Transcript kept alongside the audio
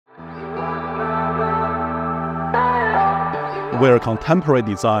where contemporary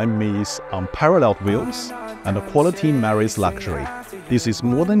design meets unparalleled views and quality marries luxury. This is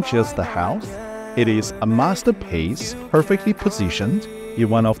more than just a house. It is a masterpiece perfectly positioned in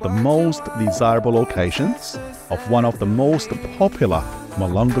one of the most desirable locations of one of the most popular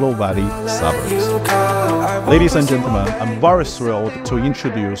Molonglo Valley suburbs. Ladies and gentlemen, I'm very thrilled to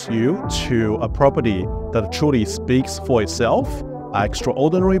introduce you to a property that truly speaks for itself, an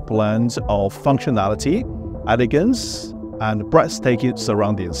extraordinary blend of functionality, elegance, and breathtaking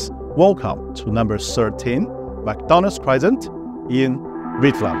surroundings. Welcome to number 13, McDonagh Crescent in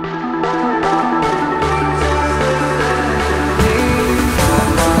Whitlam.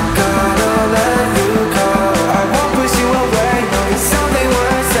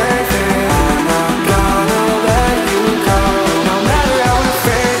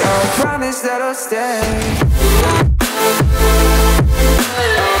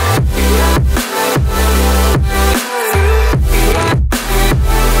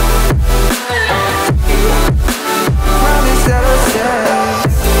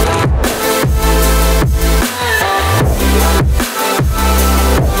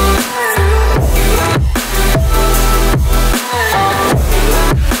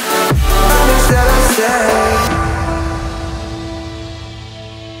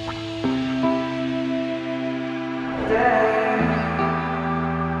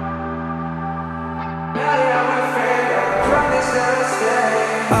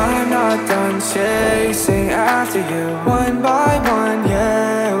 I'm not done chasing after you. One by one,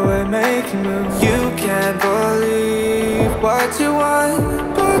 yeah, we're making moves. You can't believe what you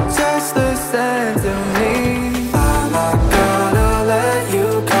want, but just listen to me. I'm not gonna let you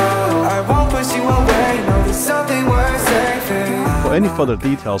go. I won't push you away, no, there's something worth saving. For any further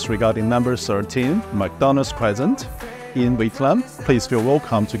details regarding number 13, McDonagh Crescent in Whitlam, please feel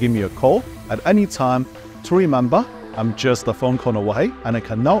welcome to give me a call at any time. To remember, I'm just a phone call away, and I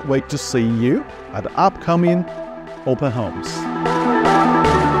cannot wait to see you at the upcoming open homes.